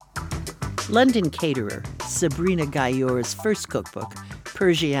London caterer Sabrina Ghayour's first cookbook,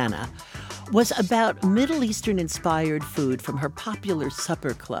 Persiana, was about Middle Eastern-inspired food from her popular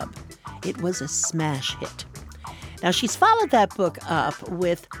supper club. It was a smash hit. Now, she's followed that book up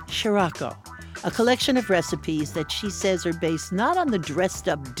with Sirocco, a collection of recipes that she says are based not on the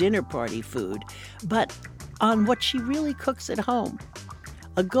dressed-up dinner party food, but on what she really cooks at home.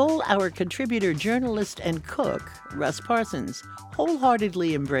 A goal our contributor, journalist, and cook, Russ Parsons,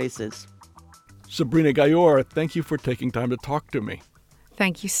 wholeheartedly embraces. Sabrina Ghayour, thank you for taking time to talk to me.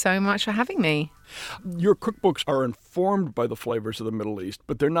 Thank you so much for having me. Your cookbooks are informed by the flavors of the Middle East,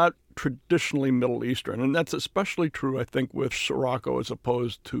 but they're not traditionally Middle Eastern. And that's especially true, I think, with Sirocco as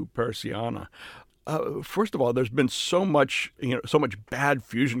opposed to Persiana. First of all, there's been so much bad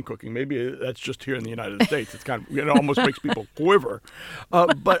fusion cooking. Maybe that's just here in the United States. It's it almost makes people quiver.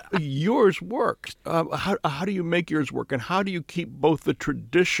 But yours works. How do you make yours work? And how do you keep both the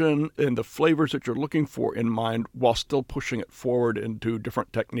tradition and the flavors that you're looking for in mind while still pushing it forward into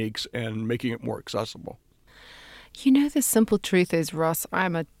different techniques and making it more accessible? The simple truth is, Ross,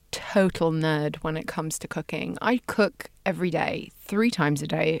 I'm a total nerd when it comes to cooking. I cook every day, 3 times a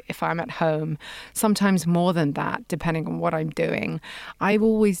day if I'm at home, sometimes more than that, depending on what I'm doing. I've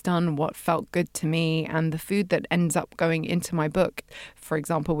always done what felt good to me, and the food that ends up going into my book, for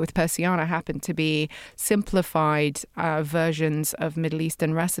example, with Persiana, happened to be simplified versions of Middle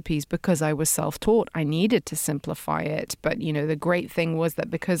Eastern recipes because I was self-taught. I needed to simplify it. But, the great thing was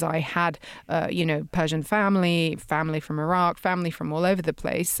that because I had, Persian family from Iraq, family from all over the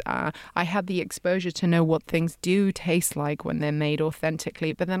place, I had the exposure to know what things do taste like when they're made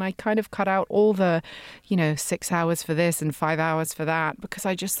authentically. But then I kind of cut out all the, 6 hours for this and 5 hours for that, because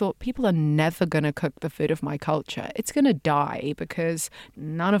I just thought people are never going to cook the food of my culture. It's going to die because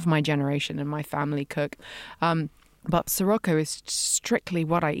none of my generation and my family cook. But Sirocco is strictly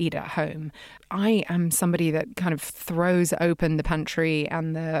what I eat at home. I am somebody that kind of throws open the pantry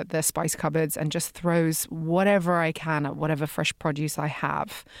and the spice cupboards and just throws whatever I can at whatever fresh produce I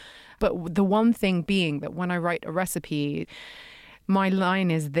have. But the one thing being that when I write a recipe, my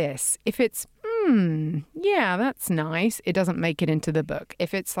line is this. If it's, yeah, that's nice, it doesn't make it into the book.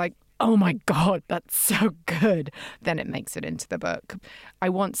 If it's like, oh my God, that's so good, then it makes it into the book. I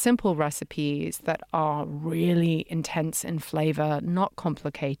want simple recipes that are really intense in flavor, not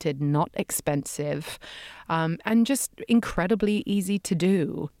complicated, not expensive, and just incredibly easy to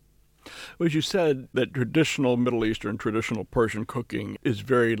do. Well, as you said, that traditional Middle Eastern, traditional Persian cooking is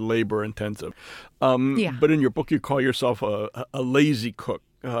very labor intensive. But in your book, you call yourself a lazy cook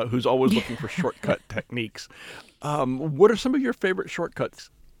who's always looking for shortcut techniques. What are some of your favorite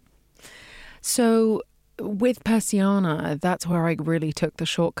shortcuts? So with Persiana, that's where I really took the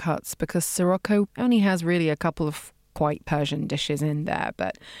shortcuts, because Sirocco only has really a couple of quite Persian dishes in there.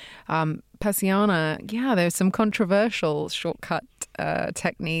 But Persiana, there's some controversial shortcut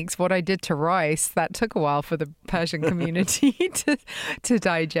techniques. What I did to rice, that took a while for the Persian community to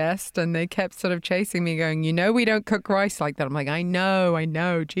digest, and they kept sort of chasing me going, we don't cook rice like that. I'm like, I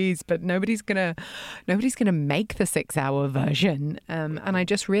know, geez, but nobody's gonna make the 6-hour version. And I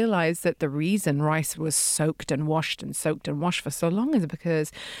just realized that the reason rice was soaked and washed for so long is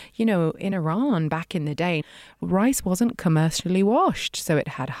because, in Iran back in the day, rice wasn't commercially washed. So it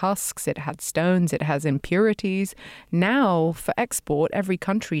had husks, it had stones, it has impurities. Now, for export, every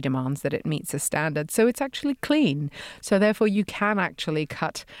country demands that it meets a standard. So it's actually clean. So therefore, you can actually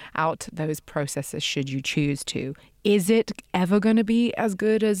cut out those processes should you choose to. Is it ever going to be as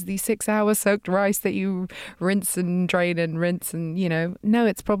good as the 6-hour soaked rice that you rinse and drain and rinse and, No,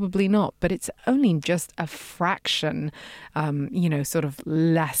 it's probably not. But it's only just a fraction, sort of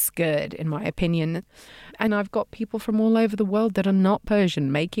less good, in my opinion. And I've got people from all over the world that are not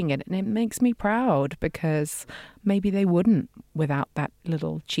Persian making it. And it makes me proud, because maybe they wouldn't without that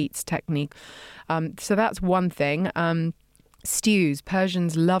little cheats technique. So that's one thing. Stews.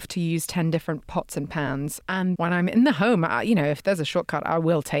 Persians love to use 10 different pots and pans. And when I'm in the home, if there's a shortcut, I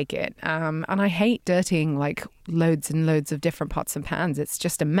will take it. And I hate dirtying loads and loads of different pots and pans. It's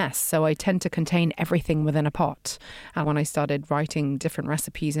just a mess. So I tend to contain everything within a pot. And when I started writing different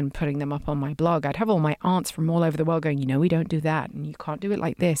recipes and putting them up on my blog, I'd have all my aunts from all over the world going, we don't do that. And you can't do it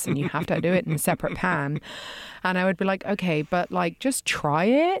like this. And you have to do it in a separate pan. And I would be like, okay, but just try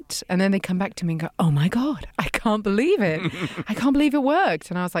it. And then they come back to me and go, oh my God, I can't believe it. I can't believe it worked.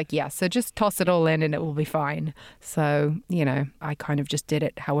 And I was like, so just toss it all in and it will be fine. So, I kind of just did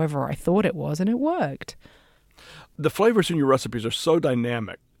it however I thought it was, and it worked. The flavors in your recipes are so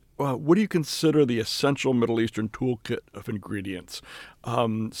dynamic. What do you consider the essential Middle Eastern toolkit of ingredients?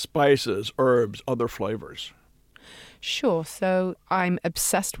 Spices, herbs, other flavors? Sure. So I'm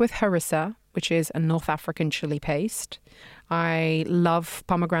obsessed with harissa. which is a North African chili paste. I love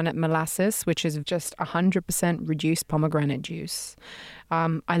pomegranate molasses, which is just 100% reduced pomegranate juice.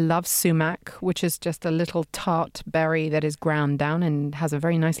 I love sumac, which is just a little tart berry that is ground down and has a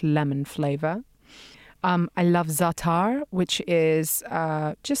very nice lemon flavor. I love za'atar, which is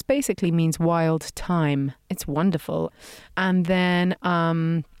just basically means wild thyme. It's wonderful. And then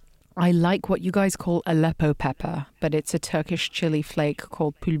I like what you guys call Aleppo pepper, but it's a Turkish chili flake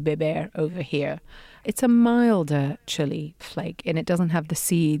called pul biber over here. It's a milder chili flake, and it doesn't have the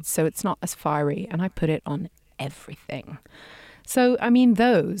seeds, so it's not as fiery, and I put it on everything. So, I mean,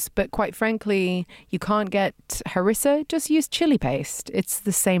 those, but quite frankly, you can't get harissa, just use chili paste. It's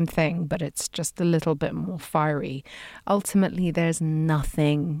the same thing, but it's just a little bit more fiery. Ultimately, there's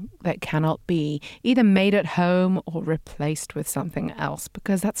nothing that cannot be either made at home or replaced with something else,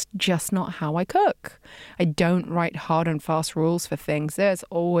 because that's just not how I cook. I don't write hard and fast rules for things. There's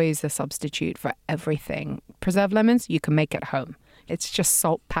always a substitute for everything. Preserved lemons, you can make at home. It's just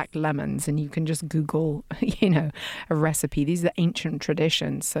salt-packed lemons, and you can just Google, a recipe. These are ancient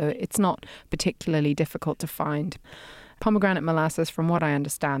traditions, so it's not particularly difficult to find. Pomegranate molasses, from what I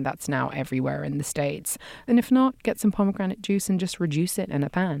understand, that's now everywhere in the States. And if not, get some pomegranate juice and just reduce it in a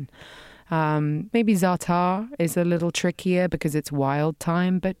pan. Maybe za'atar is a little trickier because it's wild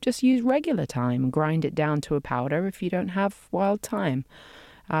thyme, but just use regular thyme. Grind it down to a powder if you don't have wild thyme.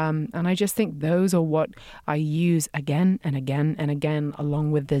 And I just think those are what I use again and again and again,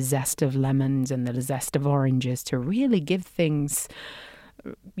 along with the zest of lemons and the zest of oranges, to really give things,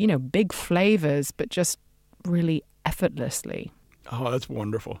 big flavors, but just really effortlessly. Oh, that's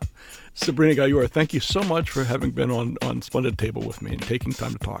wonderful. Sabrina Ghayour, thank you so much for having been on Splendid Table with me and taking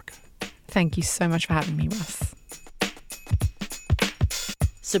time to talk. Thank you so much for having me, Russ.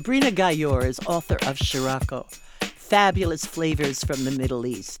 Sabrina Ghayour is author of Sirocco, Fabulous Flavors from the Middle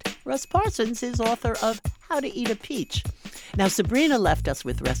East. Russ Parsons is author of How to Eat a Peach. Now, Sabrina left us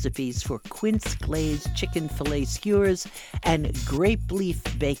with recipes for quince glazed chicken filet skewers and grape leaf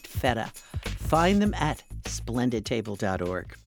baked feta. Find them at splendidtable.org.